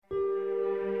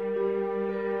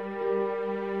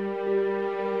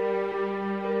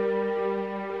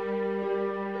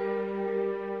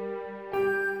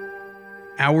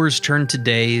Hours turned to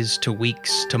days, to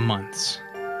weeks, to months.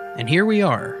 And here we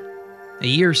are, a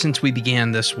year since we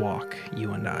began this walk,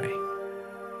 you and I.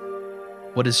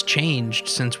 What has changed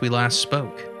since we last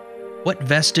spoke? What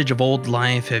vestige of old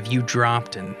life have you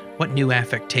dropped, and what new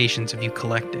affectations have you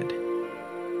collected?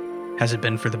 Has it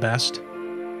been for the best?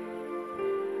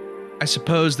 I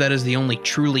suppose that is the only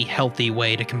truly healthy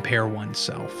way to compare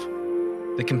oneself.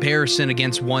 The comparison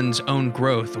against one's own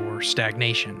growth or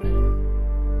stagnation.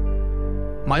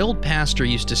 My old pastor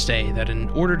used to say that in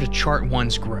order to chart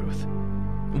one's growth,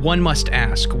 one must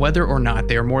ask whether or not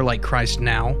they are more like Christ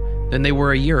now than they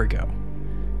were a year ago,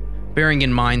 bearing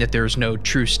in mind that there is no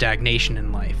true stagnation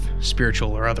in life,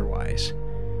 spiritual or otherwise.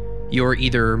 You're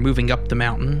either moving up the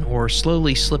mountain or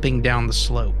slowly slipping down the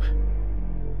slope.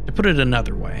 To put it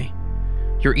another way,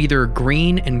 you're either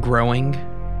green and growing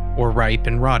or ripe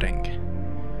and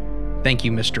rotting. Thank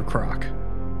you, Mr. Kroc.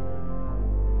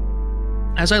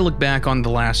 As I look back on the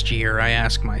last year, I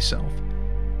ask myself,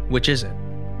 which is it?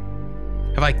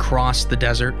 Have I crossed the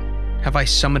desert? Have I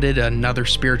summited another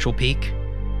spiritual peak?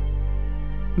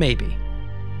 Maybe.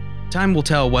 Time will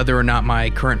tell whether or not my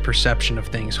current perception of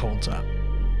things holds up.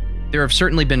 There have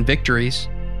certainly been victories,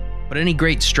 but any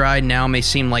great stride now may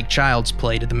seem like child's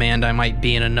play to the man I might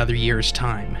be in another year's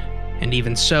time. And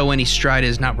even so, any stride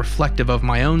is not reflective of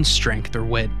my own strength or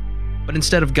wit, but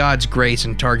instead of God's grace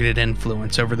and targeted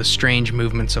influence over the strange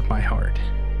movements of my heart.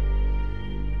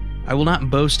 I will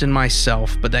not boast in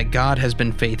myself, but that God has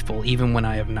been faithful even when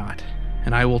I have not,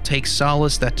 and I will take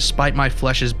solace that despite my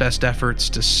flesh's best efforts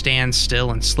to stand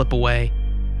still and slip away,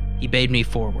 He bade me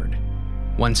forward,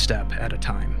 one step at a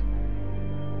time.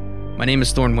 My name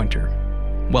is Thorn Winter.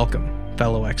 Welcome,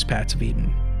 fellow expats of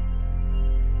Eden.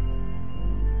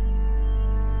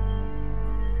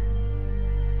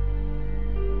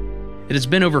 It has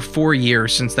been over 4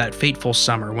 years since that fateful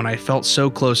summer when I felt so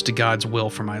close to God's will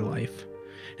for my life,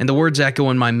 and the words echo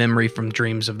in my memory from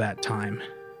dreams of that time.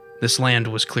 This land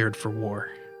was cleared for war.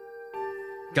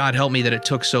 God help me that it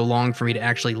took so long for me to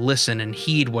actually listen and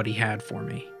heed what He had for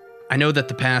me. I know that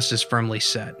the past is firmly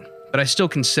set, but I still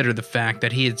consider the fact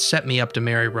that He had set me up to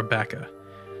marry Rebecca,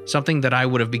 something that I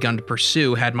would have begun to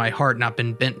pursue had my heart not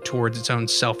been bent towards its own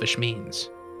selfish means.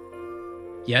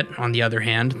 Yet, on the other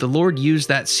hand, the Lord used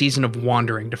that season of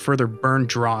wandering to further burn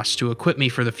dross to equip me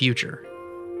for the future.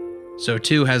 So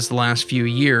too has the last few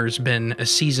years been a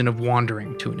season of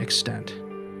wandering to an extent.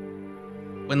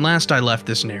 When last I left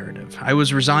this narrative, I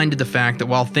was resigned to the fact that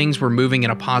while things were moving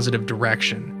in a positive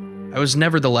direction, I was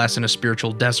nevertheless in a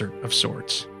spiritual desert of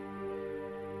sorts.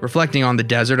 Reflecting on the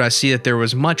desert, I see that there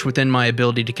was much within my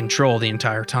ability to control the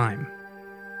entire time.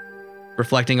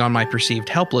 Reflecting on my perceived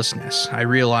helplessness, I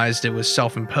realized it was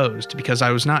self-imposed because I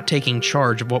was not taking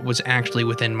charge of what was actually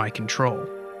within my control.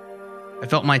 I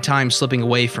felt my time slipping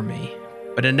away from me,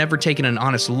 but had never taken an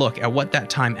honest look at what that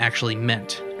time actually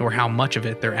meant, nor how much of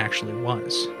it there actually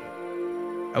was.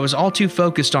 I was all too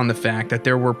focused on the fact that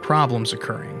there were problems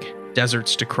occurring,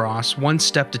 deserts to cross, one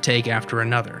step to take after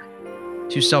another.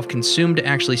 Too self-consumed to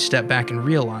actually step back and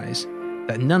realize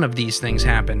that none of these things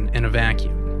happen in a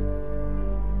vacuum.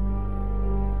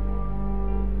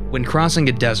 When crossing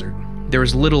a desert, there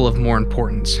is little of more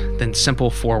importance than simple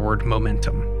forward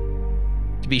momentum.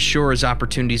 To be sure, as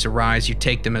opportunities arise, you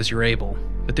take them as you're able,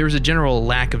 but there is a general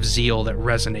lack of zeal that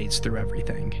resonates through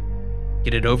everything.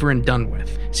 Get it over and done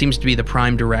with seems to be the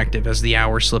prime directive as the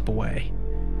hours slip away.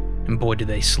 And boy, do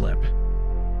they slip.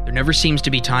 There never seems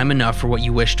to be time enough for what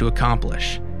you wish to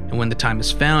accomplish, and when the time is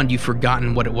found, you've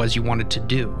forgotten what it was you wanted to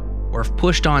do, or have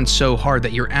pushed on so hard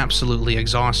that you're absolutely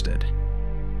exhausted.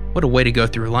 What a way to go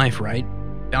through life, right?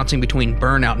 Bouncing between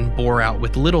burnout and bore-out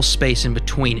with little space in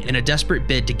between in a desperate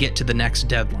bid to get to the next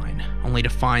deadline, only to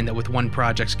find that with one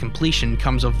project's completion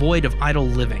comes a void of idle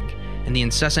living and the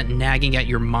incessant nagging at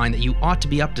your mind that you ought to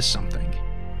be up to something.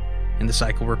 And the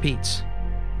cycle repeats.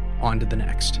 On to the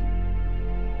next.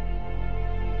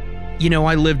 You know,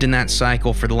 I lived in that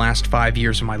cycle for the last 5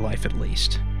 years of my life at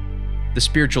least. The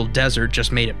spiritual desert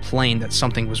just made it plain that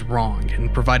something was wrong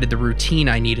and provided the routine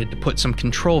I needed to put some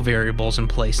control variables in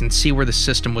place and see where the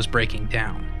system was breaking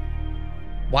down.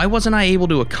 Why wasn't I able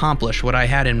to accomplish what I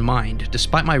had in mind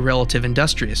despite my relative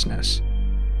industriousness?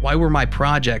 Why were my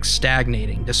projects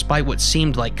stagnating despite what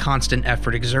seemed like constant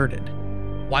effort exerted?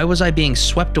 Why was I being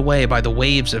swept away by the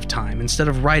waves of time instead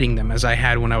of riding them as I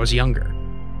had when I was younger?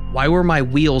 Why were my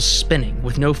wheels spinning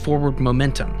with no forward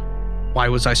momentum? Why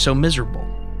was I so miserable?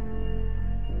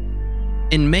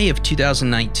 In May of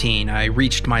 2019, I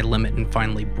reached my limit and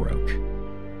finally broke.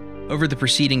 Over the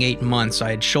preceding 8 months, I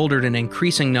had shouldered an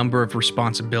increasing number of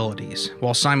responsibilities,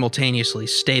 while simultaneously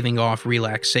staving off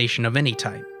relaxation of any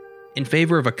type. in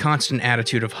favor of a constant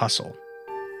attitude of hustle.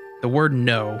 The word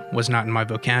no was not in my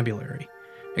vocabulary,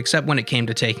 except when it came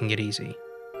to taking it easy.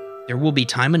 There will be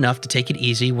time enough to take it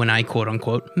easy when I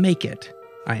quote-unquote make it,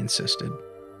 I insisted.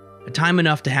 Time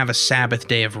enough to have a Sabbath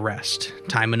day of rest,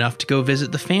 time enough to go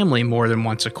visit the family more than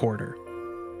once a quarter,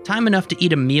 time enough to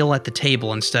eat a meal at the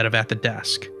table instead of at the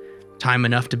desk, time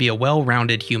enough to be a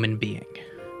well-rounded human being.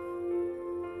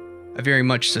 I very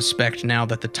much suspect now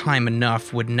that the time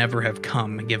enough would never have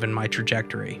come given my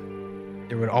trajectory.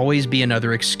 There would always be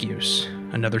another excuse,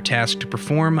 another task to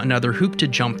perform, another hoop to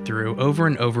jump through over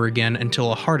and over again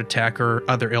until a heart attack or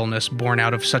other illness born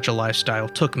out of such a lifestyle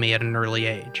took me at an early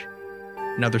age.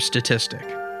 Another statistic,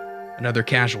 another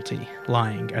casualty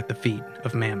lying at the feet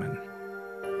of Mammon.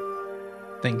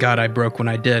 Thank God I broke when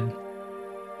I did.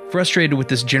 Frustrated with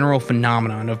this general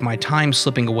phenomenon of my time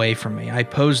slipping away from me, I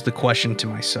posed the question to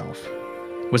myself.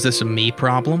 Was this a me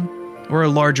problem, or a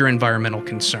larger environmental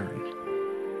concern?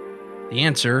 The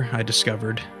answer, I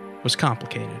discovered, was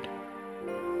complicated.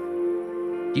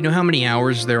 Do you know how many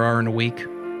hours there are in a week?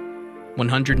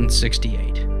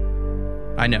 168.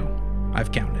 I know,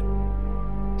 I've counted.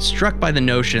 Struck by the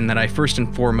notion that I first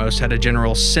and foremost had a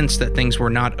general sense that things were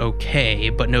not okay,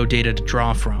 but no data to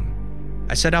draw from,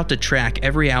 I set out to track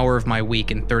every hour of my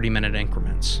week in 30-minute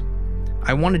increments.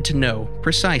 I wanted to know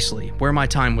precisely where my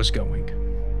time was going.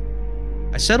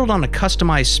 I settled on a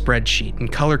customized spreadsheet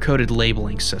and color-coded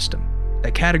labeling system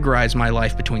that categorized my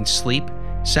life between sleep,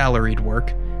 salaried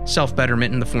work,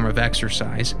 self-betterment in the form of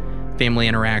exercise, family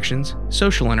interactions,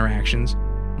 social interactions,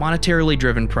 monetarily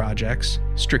driven projects,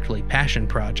 strictly passion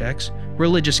projects,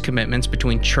 religious commitments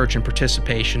between church and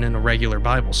participation in a regular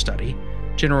Bible study,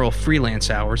 general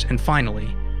freelance hours, and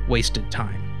finally, wasted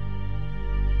time.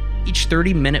 Each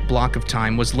 30-minute block of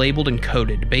time was labeled and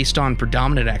coded based on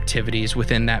predominant activities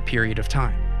within that period of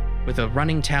time, with a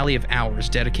running tally of hours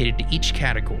dedicated to each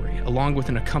category, along with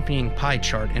an accompanying pie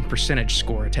chart and percentage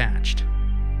score attached.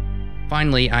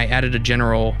 Finally, I added a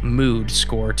general mood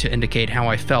score to indicate how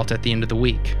I felt at the end of the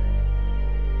week.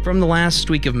 From the last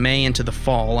week of May into the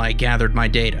fall, I gathered my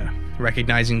data,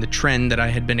 recognizing the trend that I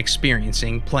had been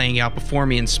experiencing playing out before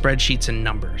me in spreadsheets and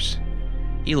numbers.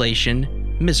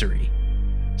 Elation, misery,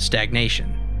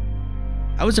 stagnation.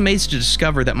 I was amazed to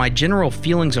discover that my general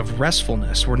feelings of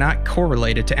restfulness were not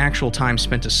correlated to actual time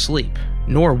spent asleep,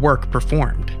 nor work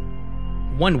performed.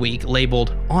 One week,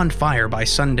 labeled on fire by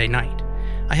Sunday night,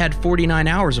 I had 49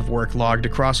 hours of work logged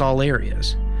across all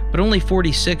areas, but only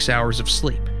 46 hours of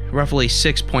sleep, roughly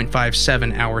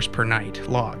 6.57 hours per night,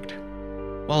 logged.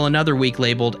 While another week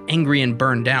labeled angry and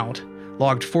burned out,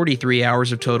 logged 43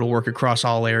 hours of total work across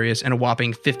all areas and a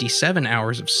whopping 57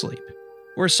 hours of sleep,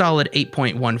 or a solid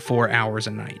 8.14 hours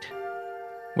a night.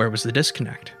 Where was the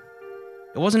disconnect?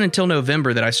 It wasn't until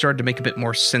November that I started to make a bit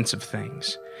more sense of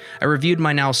things. I reviewed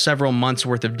my now several months'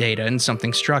 worth of data and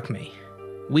something struck me.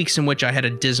 Weeks in which I had a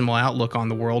dismal outlook on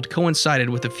the world coincided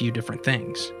with a few different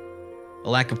things. A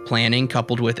lack of planning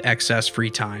coupled with excess free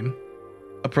time,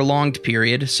 a prolonged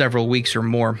period, several weeks or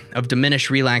more, of diminished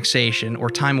relaxation or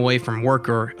time away from work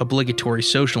or obligatory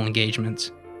social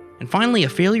engagements, and finally a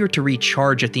failure to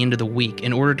recharge at the end of the week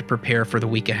in order to prepare for the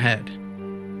week ahead.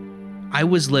 I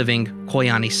was living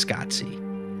Koyani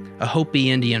Skatsi, a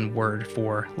Hopi Indian word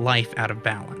for life out of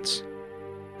balance.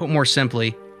 Put more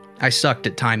simply, I sucked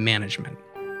at time management.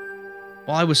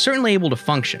 While I was certainly able to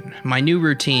function, my new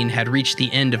routine had reached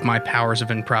the end of my powers of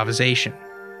improvisation.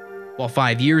 While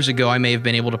 5 years ago I may have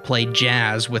been able to play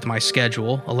jazz with my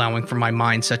schedule, allowing for my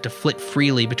mindset to flit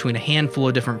freely between a handful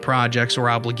of different projects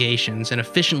or obligations and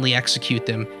efficiently execute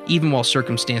them even while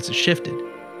circumstances shifted,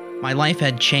 my life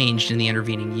had changed in the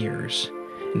intervening years,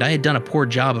 and I had done a poor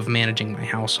job of managing my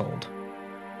household.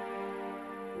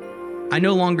 I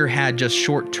no longer had just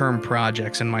short-term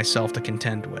projects and myself to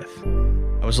contend with.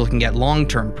 I was looking at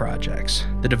long-term projects,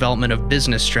 the development of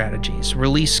business strategies,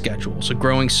 release schedules, a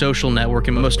growing social network,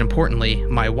 and most importantly,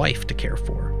 my wife to care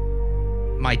for.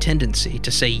 My tendency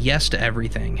to say yes to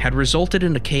everything had resulted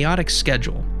in a chaotic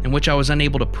schedule in which I was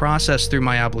unable to process through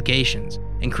my obligations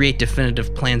and create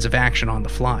definitive plans of action on the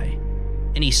fly.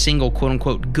 Any single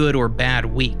quote-unquote good or bad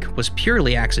week was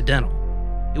purely accidental.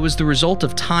 It was the result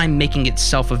of time making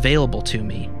itself available to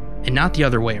me, and not the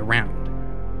other way around.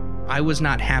 I was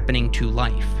not happening to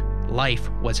life. Life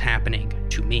was happening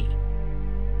to me.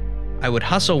 I would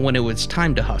hustle when it was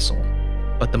time to hustle,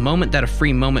 but the moment that a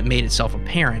free moment made itself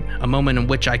apparent, a moment in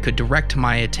which I could direct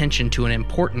my attention to an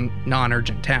important,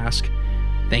 non-urgent task,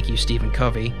 thank you, Stephen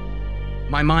Covey,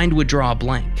 my mind would draw a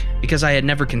blank, because I had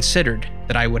never considered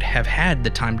that I would have had the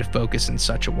time to focus in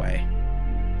such a way.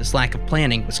 This lack of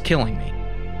planning was killing me.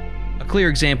 A clear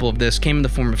example of this came in the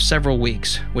form of several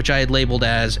weeks, which I had labeled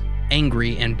as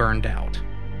angry and burned out.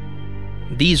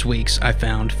 These weeks, I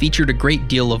found, featured a great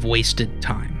deal of wasted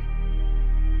time.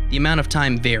 The amount of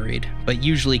time varied, but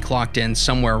usually clocked in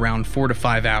somewhere around 4 to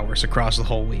 5 hours across the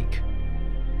whole week.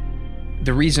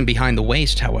 The reason behind the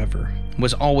waste, however,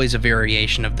 was always a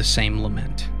variation of the same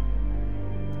lament.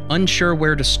 Unsure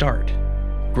where to start,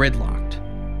 gridlocked,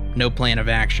 no plan of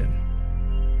action.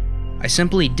 I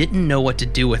simply didn't know what to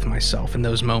do with myself in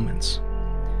those moments.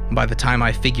 By the time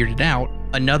I figured it out,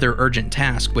 another urgent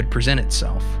task would present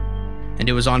itself, and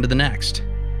it was on to the next.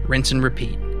 Rinse and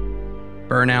repeat.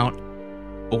 Burnout,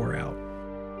 bore out.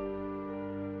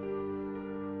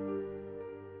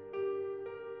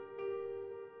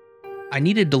 I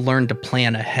needed to learn to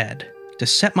plan ahead, to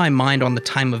set my mind on the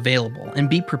time available and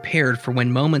be prepared for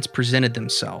when moments presented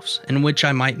themselves in which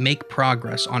I might make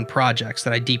progress on projects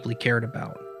that I deeply cared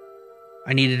about.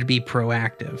 I needed to be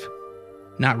proactive,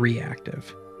 not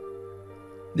reactive.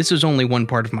 This was only one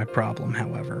part of my problem,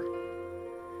 however.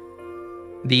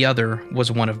 The other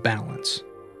was one of balance.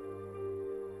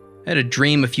 I had a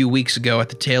dream a few weeks ago at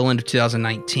the tail end of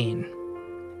 2019.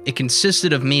 It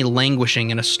consisted of me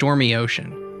languishing in a stormy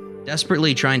ocean,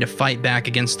 desperately trying to fight back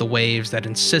against the waves that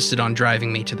insisted on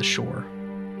driving me to the shore.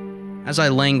 As I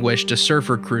languished, a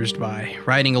surfer cruised by,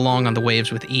 riding along on the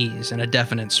waves with ease and a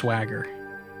definite swagger.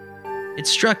 It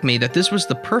struck me that this was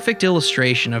the perfect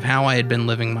illustration of how I had been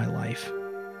living my life.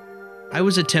 I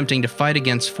was attempting to fight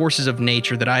against forces of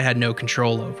nature that I had no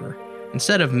control over,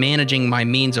 instead of managing my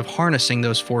means of harnessing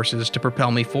those forces to propel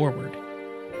me forward.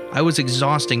 I was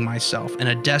exhausting myself in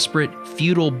a desperate,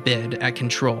 futile bid at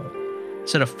control,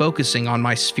 instead of focusing on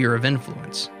my sphere of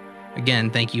influence.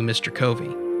 Again, thank you, Mr.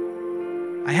 Covey.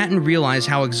 I hadn't realized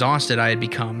how exhausted I had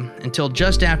become until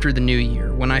just after the new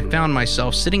year, when I found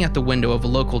myself sitting at the window of a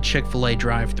local Chick-fil-A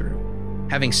drive-thru,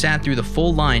 having sat through the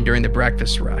full line during the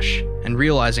breakfast rush, and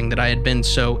realizing that I had been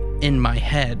so in my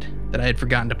head that I had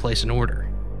forgotten to place an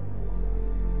order.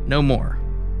 No more.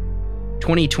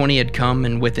 2020 had come,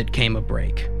 and with it came a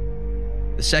break.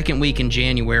 The second week in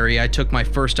January, I took my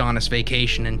first honest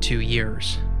vacation in 2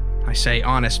 years. I say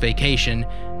honest vacation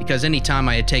because any time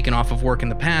I had taken off of work in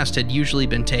the past had usually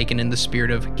been taken in the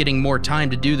spirit of getting more time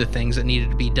to do the things that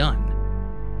needed to be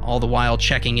done, all the while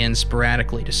checking in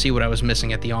sporadically to see what I was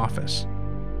missing at the office.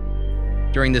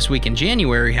 During this week in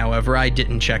January, however, I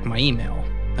didn't check my email.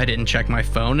 I didn't check my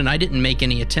phone, and I didn't make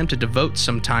any attempt to devote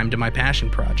some time to my passion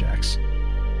projects.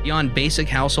 Beyond basic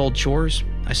household chores,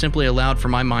 I simply allowed for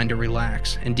my mind to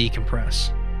relax and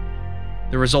decompress.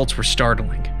 The results were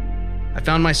startling. I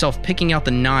found myself picking out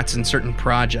the knots in certain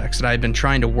projects that I had been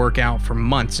trying to work out for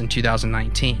months in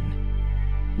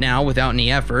 2019. Now, without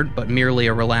any effort, but merely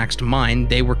a relaxed mind,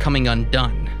 they were coming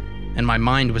undone, and my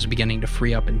mind was beginning to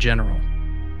free up in general.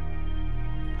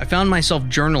 I found myself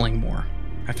journaling more.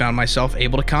 I found myself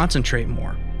able to concentrate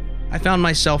more. I found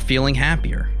myself feeling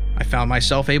happier. I found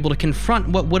myself able to confront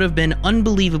what would have been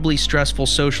unbelievably stressful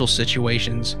social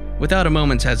situations without a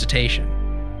moment's hesitation.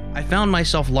 I found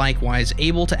myself likewise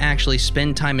able to actually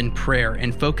spend time in prayer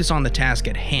and focus on the task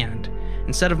at hand,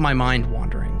 instead of my mind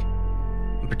wandering.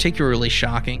 And particularly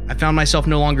shocking, I found myself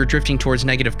no longer drifting towards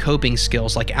negative coping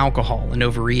skills like alcohol and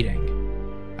overeating.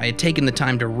 I had taken the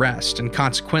time to rest and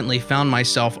consequently found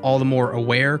myself all the more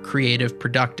aware, creative,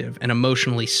 productive, and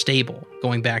emotionally stable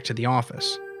going back to the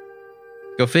office.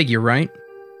 Go figure, right?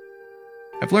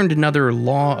 I've learned another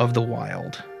law of the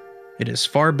wild. It is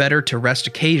far better to rest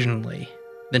occasionally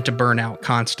than to burn out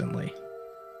constantly.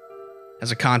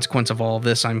 As a consequence of all of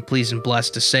this, I'm pleased and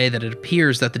blessed to say that it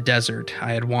appears that the desert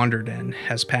I had wandered in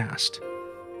has passed.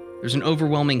 There's an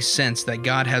overwhelming sense that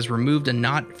God has removed a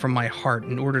knot from my heart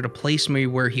in order to place me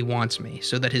where He wants me,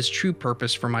 so that His true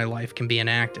purpose for my life can be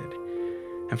enacted.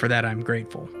 And for that, I'm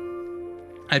grateful.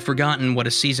 I'd forgotten what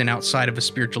a season outside of a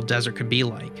spiritual desert could be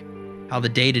like, how the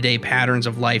day-to-day patterns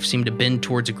of life seem to bend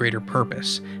towards a greater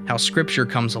purpose, how Scripture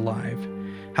comes alive,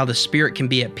 how the Spirit can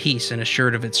be at peace and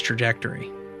assured of its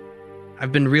trajectory.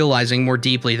 I've been realizing more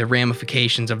deeply the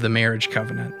ramifications of the marriage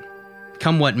covenant.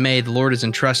 Come what may, the Lord has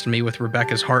entrusted me with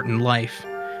Rebecca's heart and life,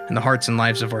 and the hearts and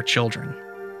lives of our children.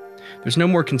 There's no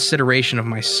more consideration of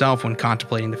myself when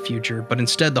contemplating the future, but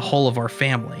instead the whole of our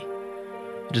family.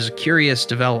 It is a curious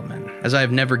development, as I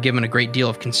have never given a great deal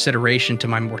of consideration to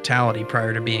my mortality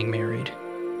prior to being married.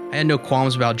 I had no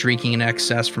qualms about drinking in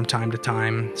excess from time to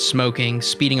time, smoking,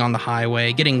 speeding on the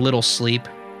highway, getting little sleep,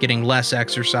 getting less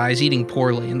exercise, eating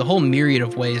poorly, and the whole myriad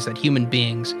of ways that human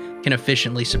beings can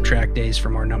efficiently subtract days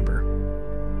from our number.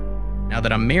 Now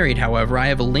that I'm married, however, I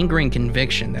have a lingering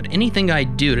conviction that anything I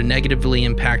do to negatively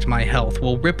impact my health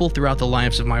will ripple throughout the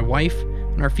lives of my wife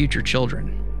and our future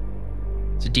children.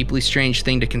 It's a deeply strange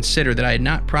thing to consider that I had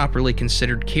not properly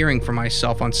considered caring for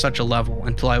myself on such a level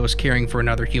until I was caring for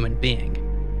another human being.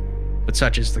 But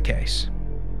such is the case.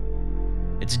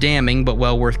 It's damning, but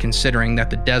well worth considering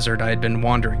that the desert I had been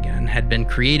wandering in had been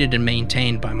created and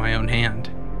maintained by my own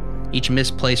hand. Each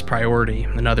misplaced priority,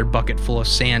 another bucket full of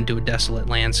sand to a desolate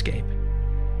landscape.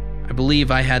 I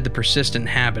believe I had the persistent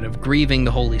habit of grieving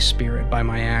the Holy Spirit by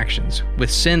my actions,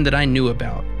 with sin that I knew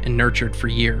about and nurtured for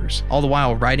years, all the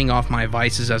while writing off my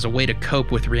vices as a way to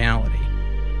cope with reality.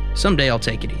 Someday I'll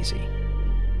take it easy.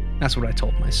 That's what I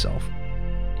told myself.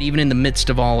 Even in the midst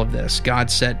of all of this,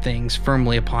 God set things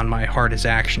firmly upon my heart as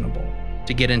actionable.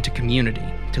 To get into community,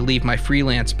 to leave my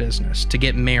freelance business, to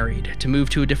get married, to move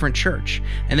to a different church.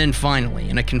 And then finally,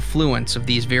 in a confluence of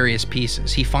these various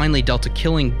pieces, he finally dealt a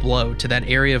killing blow to that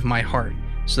area of my heart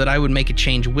so that I would make a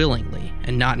change willingly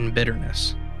and not in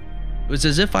bitterness. It was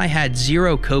as if I had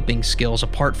zero coping skills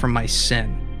apart from my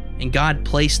sin, and God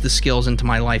placed the skills into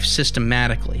my life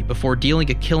systematically before dealing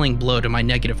a killing blow to my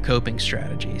negative coping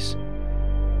strategies.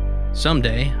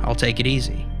 Someday, I'll take it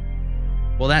easy.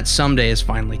 Well, that someday has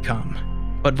finally come.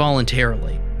 But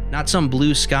voluntarily, not some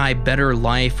blue sky, better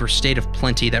life or state of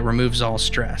plenty that removes all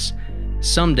stress.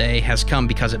 Someday has come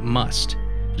because it must.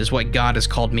 It is what God has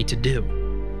called me to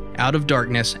do. Out of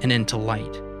darkness and into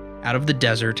light. Out of the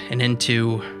desert and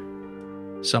into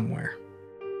somewhere.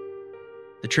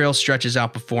 The trail stretches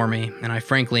out before me, and I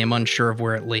frankly am unsure of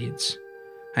where it leads.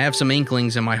 I have some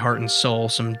inklings in my heart and soul,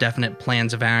 some definite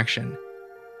plans of action.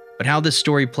 But how this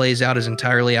story plays out is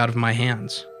entirely out of my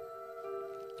hands.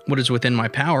 What is within my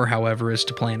power, however, is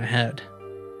to plan ahead.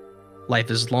 Life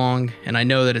is long, and I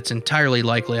know that it's entirely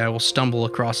likely I will stumble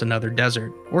across another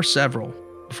desert, or several,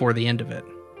 before the end of it.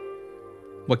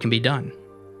 What can be done?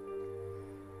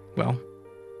 Well,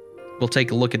 we'll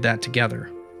take a look at that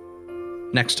together.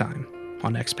 Next time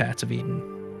on Expats of Eden.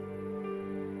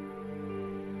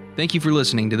 Thank you for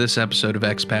listening to this episode of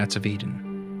Expats of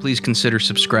Eden. Please consider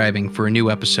subscribing for a new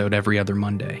episode every other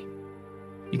Monday.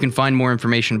 You can find more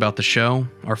information about the show,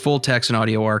 our full text and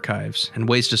audio archives, and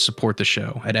ways to support the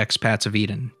show at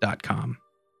expatsofeden.com.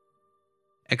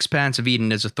 Expats of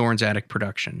Eden is a Thorns Attic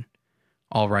production.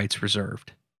 All rights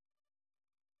reserved.